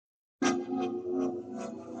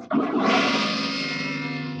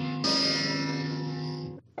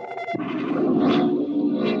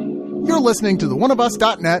listening to the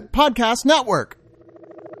oneofus.net podcast network.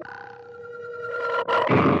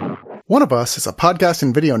 One of Us is a podcast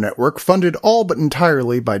and video network funded all but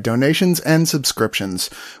entirely by donations and subscriptions.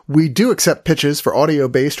 We do accept pitches for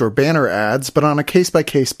audio-based or banner ads, but on a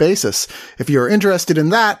case-by-case basis. If you are interested in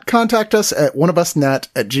that, contact us at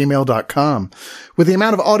oneofusnet@gmail.com. With the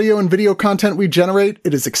amount of audio and video content we generate,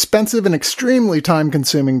 it is expensive and extremely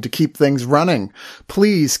time-consuming to keep things running.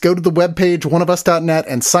 Please go to the webpage oneofus.net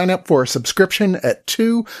and sign up for a subscription at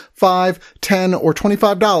 $2, $5, $10, or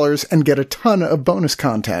 $25 and get a ton of bonus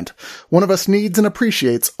content. One of Us needs and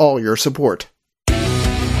appreciates all your support.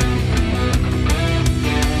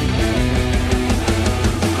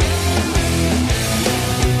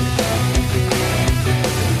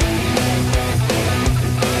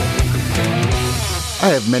 I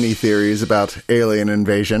have many theories about alien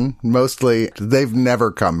invasion. Mostly, they've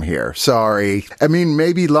never come here. Sorry. I mean,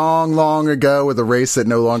 maybe long, long ago with a race that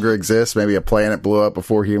no longer exists, maybe a planet blew up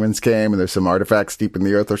before humans came and there's some artifacts deep in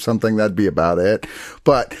the earth or something. That'd be about it.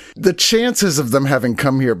 But the chances of them having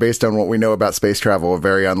come here based on what we know about space travel are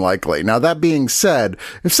very unlikely. Now, that being said,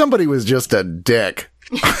 if somebody was just a dick,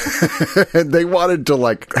 and they wanted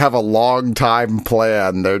to have a long time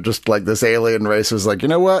plan. They're just this alien race was you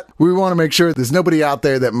know what? We want to make sure there's nobody out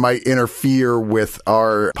there that might interfere with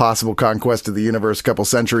our possible conquest of the universe a couple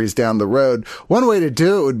centuries down the road. One way to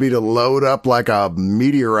do it would be to load up a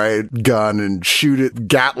meteorite gun and shoot it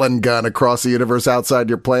Gatling gun across the universe outside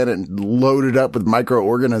your planet and load it up with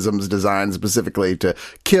microorganisms designed specifically to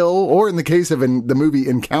kill, or in the case of the movie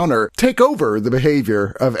Encounter, take over the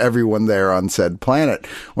behavior of everyone there on said planet.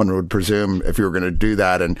 One would presume if you were going to do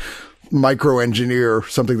that and micro-engineer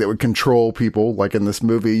something that would control people, like in this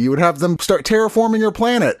movie, you would have them start terraforming your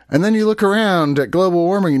planet. And then you look around at global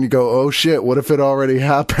warming and you go, oh shit, what if it already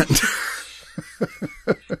happened?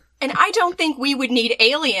 And I don't think we would need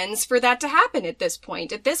aliens for that to happen at this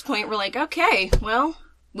point. At this point, we're okay, well,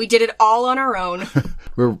 we did it all on our own.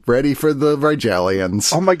 We're ready for the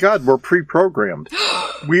Rigelians. Oh my god, we're pre-programmed.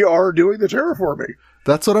 We are doing the terraforming.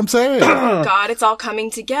 That's what I'm saying. God, it's all coming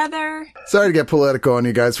together. Sorry to get political on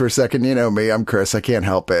you guys for a second. You know me, I'm Chris. I can't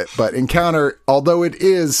help it. But Encounter, although it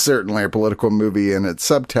is certainly a political movie in its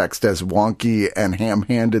subtext as wonky and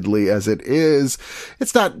ham-handedly as it is,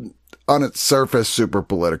 it's not on its surface super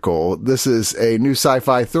political. This is a new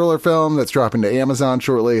sci-fi thriller film that's dropping to Amazon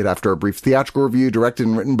shortly after a brief theatrical review, directed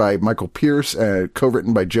and written by Michael Pierce,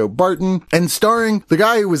 co-written by Joe Barton, and starring the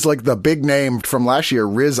guy who was the big name from last year,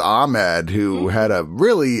 Riz Ahmed, who had a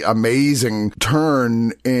really amazing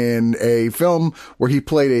turn in a film where he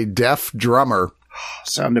played a deaf drummer.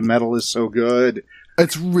 Sound of Metal is so good.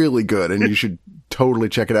 It's really good, and you should totally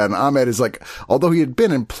check it out. And Ahmed is although he had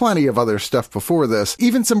been in plenty of other stuff before this,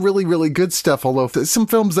 even some really, really good stuff, although some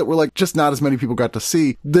films that were just not as many people got to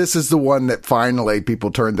see, this is the one that finally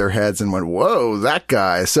people turned their heads and went, whoa, that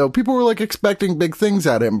guy. So people were expecting big things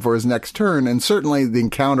at him for his next turn. And certainly the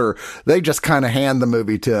Encounter, they just kind of hand the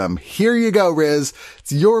movie to him. Here you go, Riz.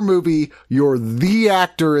 It's your movie. You're the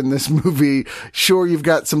actor in this movie. Sure, you've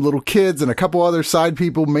got some little kids and a couple other side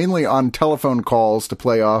people, mainly on telephone calls to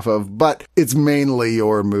play off of, but it's mainly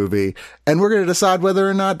your movie, and we're going to decide whether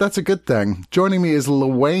or not that's a good thing. Joining me is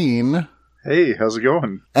Lwayne. Hey, how's it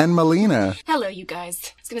going? And Melina. Hello, you guys.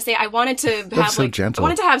 I was going to say, I wanted to have That's so gentle. I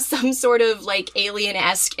wanted to have some sort of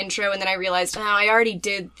alien-esque intro, and then I realized, I already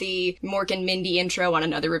did the Mork and Mindy intro on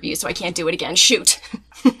another review, so I can't do it again. Shoot.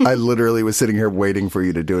 I literally was sitting here waiting for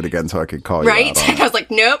you to do it again so I could call you right? out on it. I was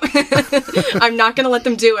nope. I'm not going to let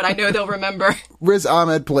them do it. I know they'll remember. Riz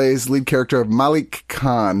Ahmed plays lead character of Malik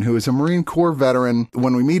Khan, who is a Marine Corps veteran.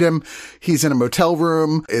 When we meet him, he's in a motel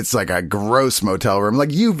room. It's a gross motel room.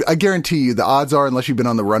 I guarantee you, the odds are, unless you've been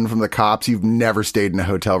on the run from the cops, you've never stayed in a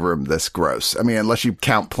hotel room this gross. I mean, unless you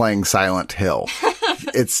count playing Silent Hill.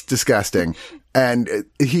 It's disgusting. And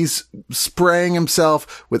he's spraying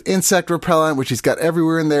himself with insect repellent, which he's got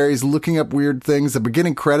everywhere in there. He's looking up weird things. The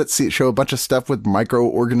beginning credits show a bunch of stuff with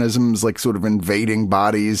microorganisms, sort of invading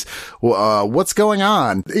bodies. What's going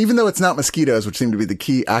on? Even though it's not mosquitoes, which seem to be the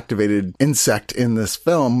key activated insect in this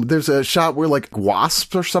film, there's a shot where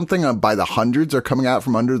wasps or something by the hundreds are coming out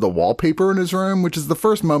from under the wallpaper in his room, which is the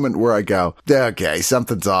first moment where I go, okay,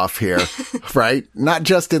 something's off here, right? Not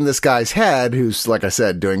just in this guy's head, who's, like I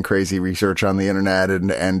said, doing crazy research on the internet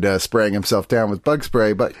and spraying himself down with bug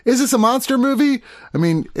spray. But is this a monster movie? I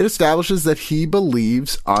mean, it establishes that he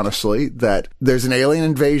believes, honestly, that there's an alien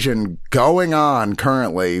invasion going on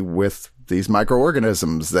currently with these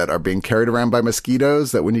microorganisms that are being carried around by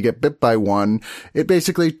mosquitoes, that when you get bit by one, it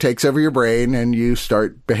basically takes over your brain and you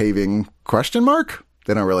start behaving, question mark?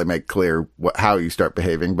 They don't really make clear how you start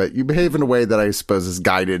behaving, but you behave in a way that I suppose is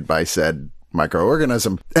guided by said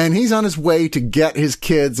microorganism. And he's on his way to get his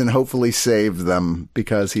kids and hopefully save them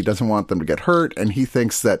because he doesn't want them to get hurt. And he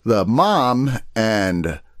thinks that the mom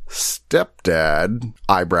and stepdad,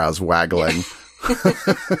 eyebrows waggling,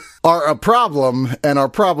 are a problem and are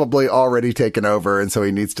probably already taken over. And so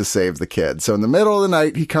he needs to save the kids. So in the middle of the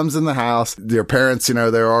night, he comes in the house. Their parents,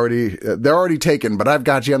 they're already taken, but I've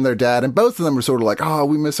got you. I'm their dad. And both of them are sort of like, oh,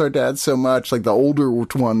 we miss our dad so much. Like the older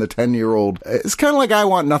one, the 10-year-old, it's kind of like, I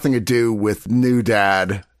want nothing to do with new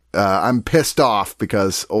dad. I'm pissed off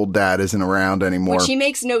because old dad isn't around anymore. Which he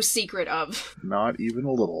makes no secret of. Not even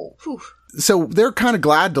a little. Whew. So they're kind of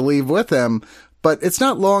glad to leave with him. But it's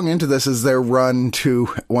not long into this as their run to,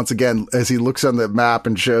 once again, as he looks on the map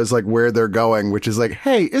and shows like where they're going, which is like,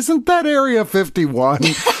 hey, isn't that Area 51?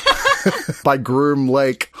 By Groom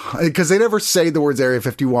Lake. Because they never say the words Area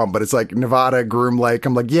 51, but it's like Nevada, Groom Lake.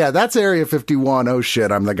 I'm like, yeah, that's Area 51. Oh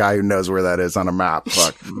shit, I'm the guy who knows where that is on a map.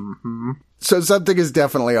 Fuck. Mm-hmm. So something is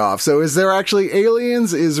definitely off. So is there actually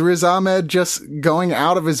aliens? Is Riz Ahmed just going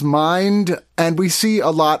out of his mind? And we see a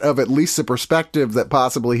lot of at least the perspective that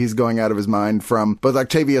possibly he's going out of his mind from both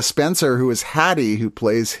Octavia Spencer, who is Hattie, who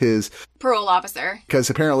plays his parole officer. Because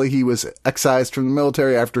apparently he was excised from the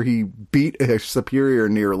military after he beat a superior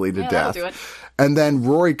nearly to death. That'll do it. And then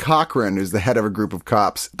Rory Cochran, who's the head of a group of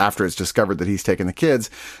cops after it's discovered that he's taken the kids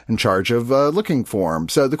in charge of looking for him.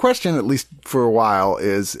 So the question, at least for a while,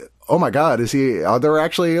 is, oh my God, are there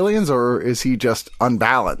actually aliens or is he just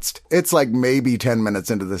unbalanced? It's like maybe 10 minutes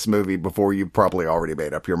into this movie before you've probably already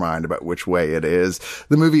made up your mind about which way it is.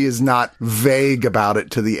 The movie is not vague about it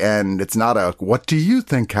to the end. It's not a, what do you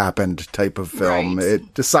think happened type of film. Right.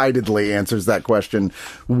 It decidedly answers that question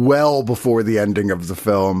well before the ending of the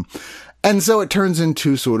film. And so it turns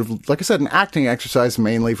into sort of, like I said, an acting exercise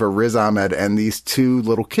mainly for Riz Ahmed and these two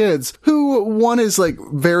little kids who one is like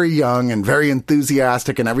very young and very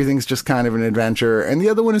enthusiastic and everything's just kind of an adventure. And the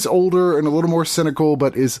other one is older and a little more cynical,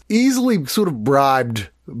 but is easily sort of bribed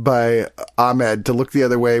by Ahmed to look the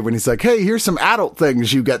other way when he's like, hey, here's some adult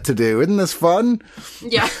things you get to do. Isn't this fun?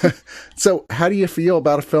 Yeah. So how do you feel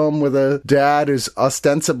about a film with a dad who's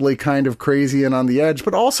ostensibly kind of crazy and on the edge,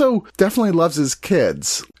 but also definitely loves his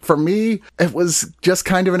kids? For me, it was just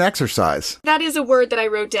kind of an exercise. That is a word that I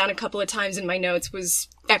wrote down a couple of times in my notes was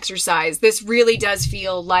exercise. This really does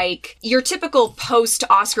feel like your typical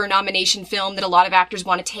post-Oscar nomination film that a lot of actors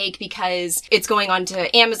want to take because it's going on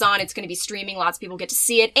to Amazon, it's going to be streaming, lots of people get to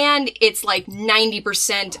see it, and it's like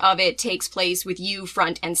 90% of it takes place with you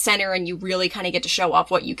front and center, and you really kind of get to show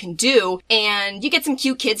off what you can do, and you get some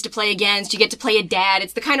cute kids to play against, you get to play a dad.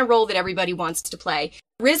 It's the kind of role that everybody wants to play.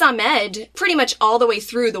 Riz Ahmed, pretty much all the way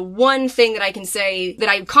through, the one thing that I can say that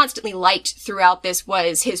I constantly liked throughout this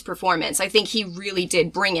was his performance. I think he really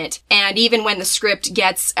did bring it. And even when the script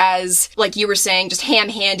gets as, like you were saying, just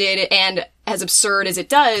ham-handed and as absurd as it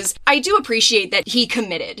does, I do appreciate that he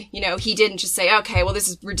committed. You know, he didn't just say, okay, well, this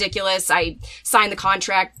is ridiculous. I signed the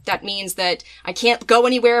contract. That means that I can't go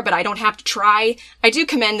anywhere, but I don't have to try. I do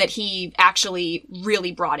commend that he actually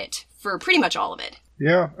really brought it for pretty much all of it.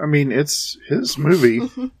 Yeah, I mean, it's his movie.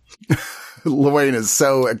 Luane is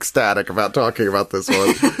so ecstatic about talking about this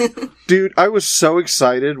one. Dude, I was so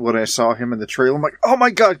excited when I saw him in the trailer. I'm like, oh my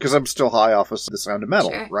God, because I'm still high off of The Sound of Metal,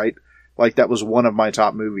 Sure. right? Like, that was one of my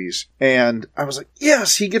top movies. And I was like,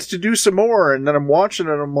 yes, he gets to do some more. And then I'm watching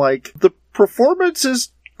it, and I'm like, the performance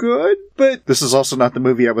is good, but this is also not the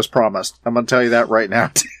movie I was promised. I'm going to tell you that right now,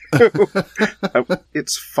 too.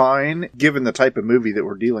 It's fine, given the type of movie that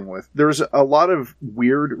we're dealing with. There's a lot of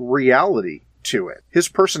weird reality to it. His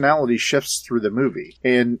personality shifts through the movie,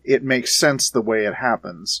 and it makes sense the way it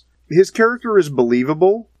happens. His character is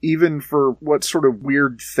believable, even for what sort of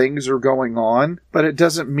weird things are going on, but it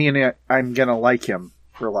doesn't mean I'm gonna like him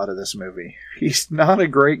for a lot of this movie. He's not a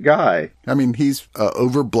great guy. I mean, he's an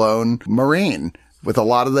overblown Marine with a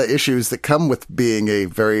lot of the issues that come with being a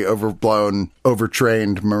very overblown,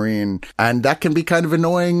 overtrained Marine. And that can be kind of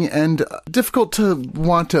annoying and difficult to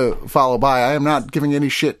want to follow by. I am not giving any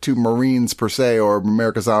shit to Marines per se or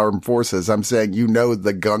America's Armed Forces. I'm saying,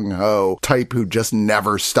 the gung-ho type who just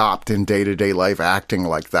never stopped in day-to-day life acting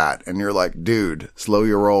like that. And you're like, dude, slow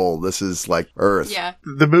your roll. This is like Earth. Yeah.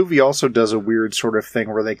 The movie also does a weird sort of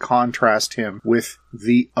thing where they contrast him with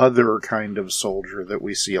the other kind of soldier that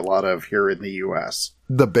we see a lot of here in the U.S.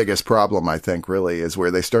 The biggest problem, I think, really, is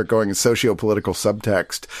where they start going in socio-political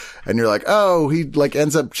subtext, and you're like, oh, he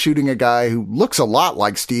ends up shooting a guy who looks a lot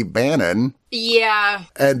like Steve Bannon, Yeah.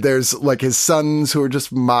 And there's like his sons who are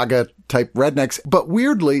just MAGA type rednecks. But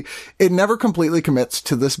weirdly, it never completely commits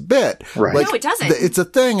to this bit. Right. Like, No, it doesn't. It's a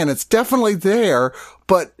thing and it's definitely there,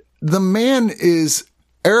 but the man is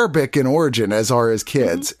Arabic in origin, as are his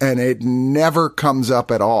kids, and it never comes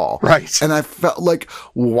up at all. Right. And I felt like,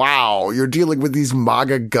 wow, you're dealing with these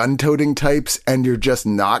MAGA gun-toting types, and you're just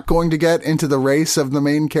not going to get into the race of the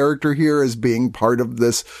main character here as being part of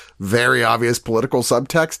this very obvious political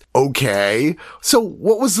subtext. Okay. So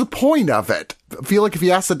what was the point of it? I feel like if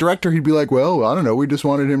you asked the director, he'd be like, well, I don't know. We just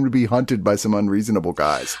wanted him to be hunted by some unreasonable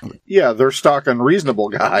guys. Yeah, they're stock unreasonable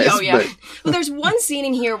guys. Oh, yeah. But Well, there's one scene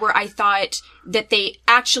in here where I thought that they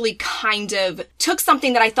actually kind of took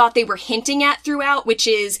something that I thought they were hinting at throughout, which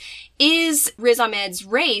is Riz Ahmed's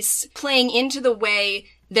race playing into the way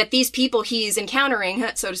that these people he's encountering,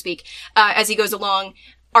 so to speak, as he goes along,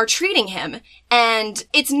 are treating him. And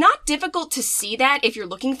it's not difficult to see that if you're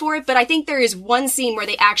looking for it, but I think there is one scene where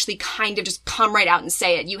they actually kind of just come right out and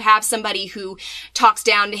say it. You have somebody who talks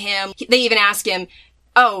down to him. They even ask him,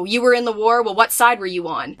 oh, you were in the war? Well, what side were you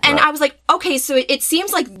on? And I was like, okay, so it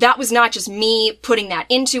seems like that was not just me putting that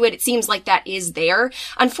into it. It seems like that is there.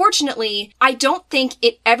 Unfortunately, I don't think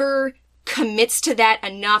it ever commits to that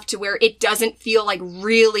enough to where it doesn't feel like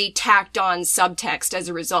really tacked on subtext as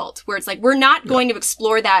a result, where it's like, we're not going to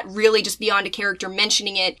explore that really just beyond a character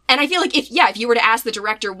mentioning it. And I feel like if you were to ask the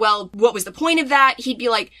director, well, what was the point of that? He'd be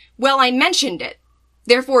like, well, I mentioned it.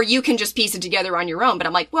 Therefore, you can just piece it together on your own. But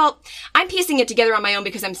I'm like, well, I'm piecing it together on my own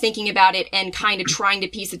because I'm thinking about it and kind of trying to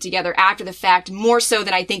piece it together after the fact, more so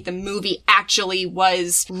than I think the movie actually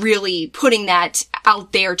was really putting that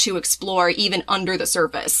out there to explore, even under the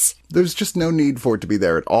surface. There's just no need for it to be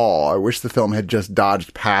there at all. I wish the film had just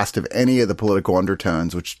dodged past of any of the political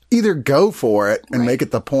undertones, which either go for it and make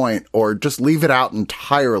it the point or just leave it out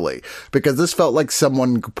entirely. Because this felt like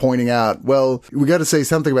someone pointing out, well, we got to say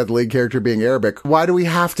something about the lead character being Arabic. Why do we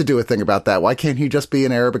have to do a thing about that? Why can't he just be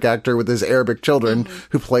an Arabic actor with his Arabic children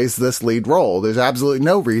who plays this lead role? There's absolutely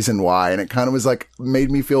no reason why. And it kind of was like, made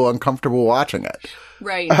me feel uncomfortable watching it.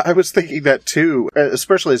 Right. I was thinking that too,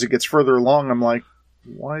 especially as it gets further along. I'm like,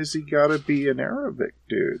 why's he gotta be an Arabic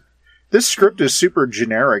dude? This script is super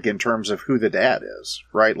generic in terms of who the dad is,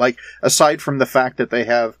 right? Like, aside from the fact that they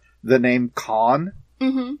have the name Khan,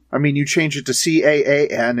 I mean, you change it to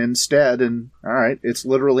C-A-A-N instead, and alright, it's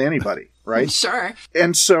literally anybody, right? Sure.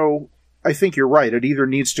 And so, I think you're right. It either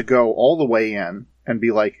needs to go all the way in and be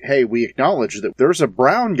like, hey, we acknowledge that there's a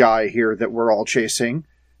brown guy here that we're all chasing,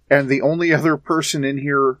 and the only other person in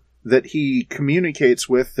here that he communicates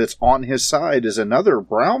with that's on his side is another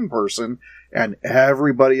brown person, and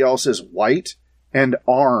everybody else is white and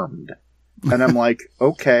armed. And I'm like,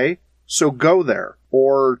 okay, so go there,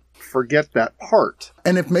 or forget that part.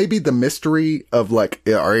 And if maybe the mystery of, like,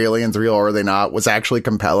 are aliens real or are they not, was actually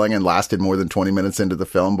compelling and lasted more than 20 minutes into the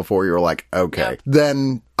film before you were like, okay,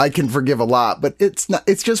 then I can forgive a lot. But it's not,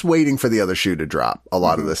 it's just waiting for the other shoe to drop, a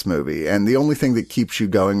lot of this movie. And the only thing that keeps you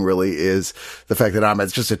going really is the fact that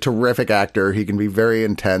Ahmed's just a terrific actor. He can be very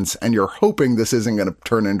intense, and you're hoping this isn't going to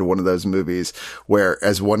turn into one of those movies where,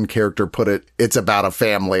 as one character put it, it's about a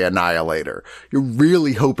family annihilator. You're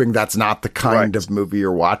really hoping that's not the kind of movie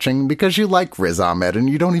you're watching, because you like Riz Ahmed and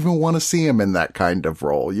you don't even want to see him in that kind of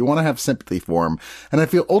role. You want to have sympathy for him. And I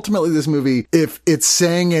feel ultimately this movie, if it's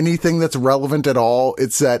saying anything that's relevant at all,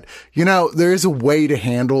 it's that, you know, there is a way to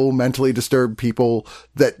handle mentally disturbed people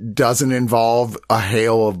that doesn't involve a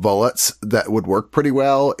hail of bullets that would work pretty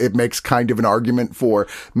well. It makes kind of an argument for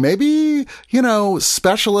maybe, you know,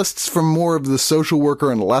 specialists from more of the social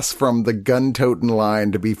worker and less from the gun-toting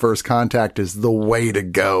line to be first contact is the way to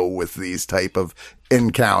go with these type of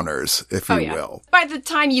encounters, if you will. By the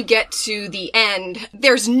time you get to the end,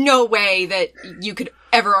 there's no way that you could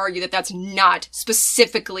ever argue that that's not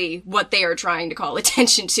specifically what they are trying to call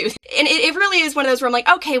attention to. And it really is one of those where I'm like,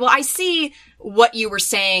 okay, well, I see what you were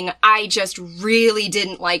saying. I just really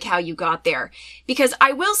didn't like how you got there. Because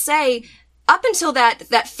I will say, up until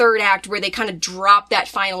that third act where they kind of drop that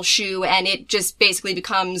final shoe and it just basically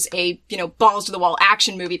becomes a, you know, balls to the wall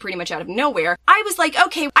action movie pretty much out of nowhere, I was like,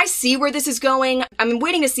 okay, I see where this is going. I'm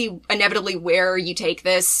waiting to see inevitably where you take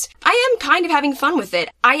this. I am kind of having fun with it.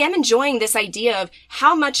 I am enjoying this idea of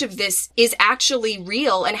how much of this is actually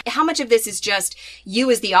real and how much of this is just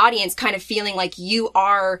you as the audience kind of feeling like you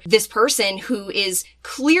are this person who is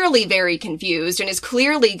clearly very confused and is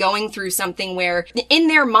clearly going through something where in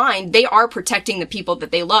their mind they are protecting the people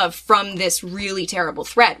that they love from this really terrible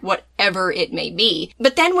threat, whatever it may be.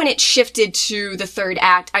 But then when it shifted to the third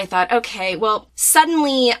act, I thought, okay, well,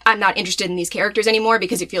 suddenly I'm not interested in these characters anymore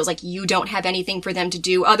because it feels like you don't have anything for them to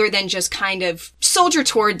do other than just kind of soldier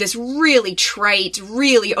toward this really trite,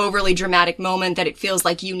 really overly dramatic moment that it feels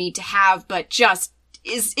like you need to have, but just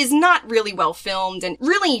is not really well filmed and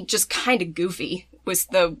really just kind of goofy was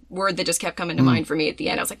the word that just kept coming to mind for me at the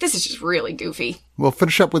end. I was like, this is just really goofy. Well,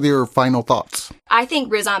 finish up with your final thoughts. I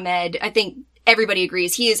think Riz Ahmed, everybody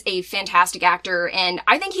agrees he is a fantastic actor, and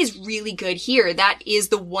I think he's really good here. That is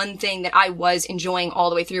the one thing that I was enjoying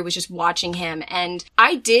all the way through, was just watching him. And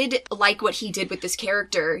I did like what he did with this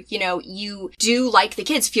character. You know, you do, like the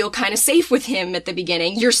kids, feel kind of safe with him at the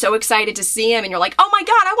beginning. You're so excited to see him, and you're like, oh my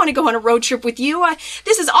god, I want to go on a road trip with you.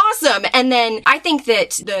 This is awesome. And then I think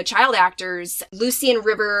that the child actors, Lucien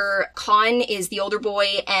River Khan is the older boy,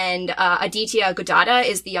 and Aditya Godada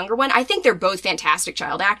is the younger one. I think they're both fantastic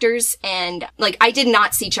child actors, and like, I did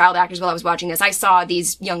not see child actors while I was watching this. I saw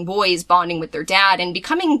these young boys bonding with their dad and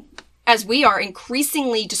becoming, as we are,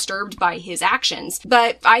 increasingly disturbed by his actions.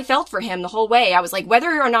 But I felt for him the whole way. I was like,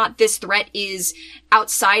 whether or not this threat is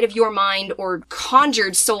outside of your mind or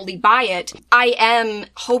conjured solely by it, I am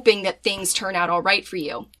hoping that things turn out all right for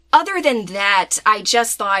you. Other than that, I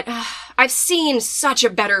just thought, I've seen such a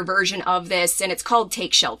better version of this, and it's called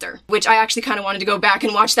Take Shelter, which I actually kind of wanted to go back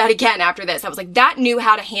and watch that again after this. I was like, that knew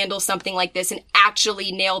how to handle something like this and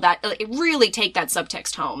actually nail that, really take that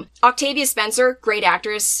subtext home. Octavia Spencer, great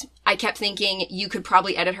actress. I kept thinking you could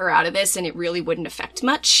probably edit her out of this and it really wouldn't affect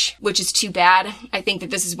much, which is too bad. I think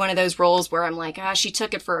that this is one of those roles where I'm like, she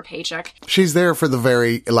took it for a paycheck. She's there for the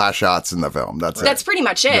very last shots in the film. That's pretty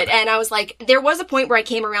much it. Yeah. And I was like, there was a point where I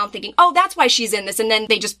came around thinking, oh, that's why she's in this. And then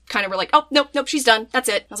they just kind of were like, oh, nope, she's done. That's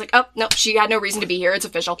it. I was like, oh, no, she had no reason to be here. It's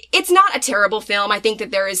official. It's not a terrible film. I think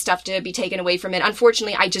that there is stuff to be taken away from it.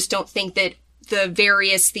 Unfortunately, I just don't think that the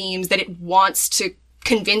various themes that it wants to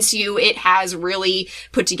convince you it has really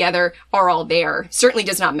put together are all there. Certainly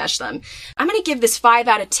does not mesh them. I'm going to give this 5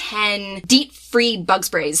 out of 10 DEET-free bug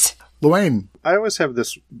sprays. Luane. I always have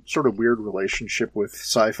this sort of weird relationship with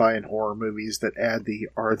sci-fi and horror movies that add the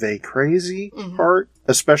 "are they crazy" part,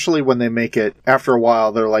 especially when they make it, after a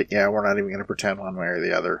while, they're like, yeah, we're not even going to pretend one way or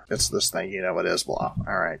the other. It's this thing, you know it is, blah.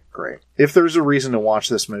 All right, great. If there's a reason to watch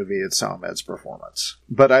this movie, it's Ahmed's performance.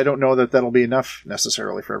 But I don't know that that'll be enough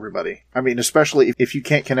necessarily for everybody. I mean, especially if you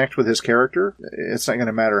can't connect with his character, it's not going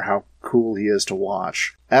to matter how cool he is to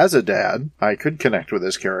watch. As a dad, I could connect with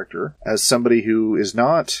his character. As somebody who is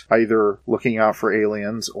not either looking out for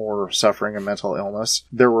aliens or suffering a mental illness,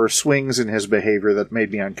 there were swings in his behavior that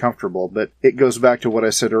made me uncomfortable, but it goes back to what I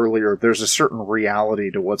said earlier. There's a certain reality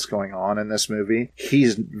to what's going on in this movie.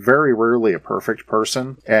 He's very rarely a perfect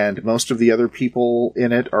person, and most of the other people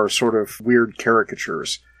in it are sort of weird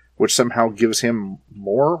caricatures, which somehow gives him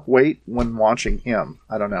more weight when watching him.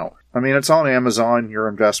 I don't know. I mean, it's on Amazon. Your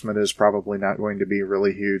investment is probably not going to be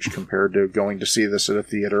really huge compared to going to see this at a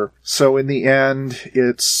theater. So in the end,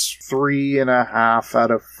 it's 3.5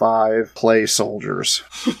 out of 5 play soldiers.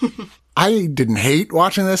 I didn't hate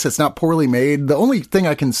watching this. It's not poorly made. The only thing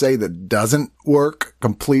I can say that doesn't work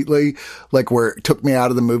completely, like where it took me out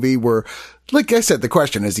of the movie, were, like I said, the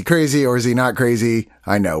question, is he crazy or is he not crazy?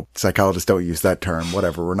 I know psychologists don't use that term.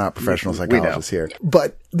 Whatever. We're not professional psychologists here.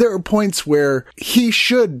 But there are points where he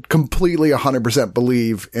should completely 100%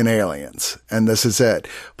 believe in aliens, and this is it.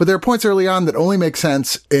 But there are points early on that only make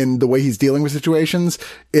sense in the way he's dealing with situations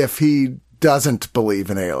if he doesn't believe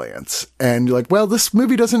in aliens. And you're like, well, this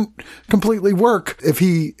movie doesn't completely work if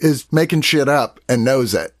he is making shit up and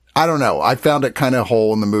knows it. I don't know. I found it kind of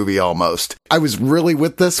whole in the movie almost. I was really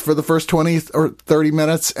with this for the first 20 or 30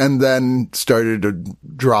 minutes and then started to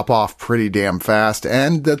drop off pretty damn fast.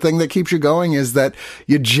 And the thing that keeps you going is that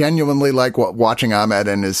you genuinely like watching Ahmed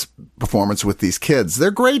and his performance with these kids.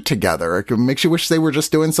 They're great together. It makes you wish they were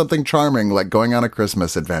just doing something charming, like going on a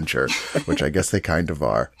Christmas adventure, which I guess they kind of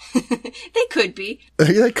are. They could be.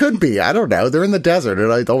 They could be. I don't know. They're in the desert.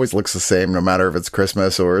 It always looks the same no matter if it's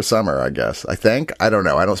Christmas or summer, I guess. I think. I don't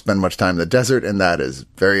know. I don't spend much time in the desert, and that is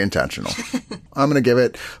very intentional. I'm going to give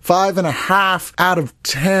it 5.5 out of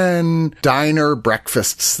 10 diner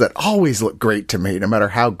breakfasts that always look great to me, no matter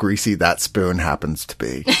how greasy that spoon happens to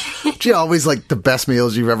be. Gee, always like the best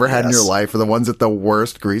meals you've ever had in your life are the ones at the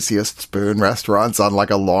worst, greasiest spoon restaurants on like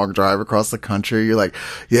a long drive across the country. You're like,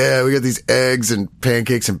 yeah, we got these eggs and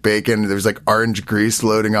pancakes and bacon. There's like orange grease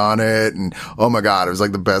loading on it. And oh my God, it was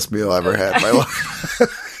like the best meal I ever had in my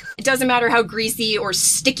life. It doesn't matter how greasy or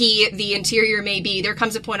sticky the interior may be. There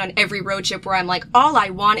comes a point on every road trip where I'm like, all I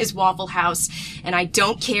want is Waffle House, and I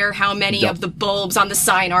don't care how many of the bulbs on the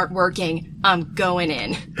sign aren't working. I'm going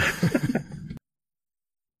in.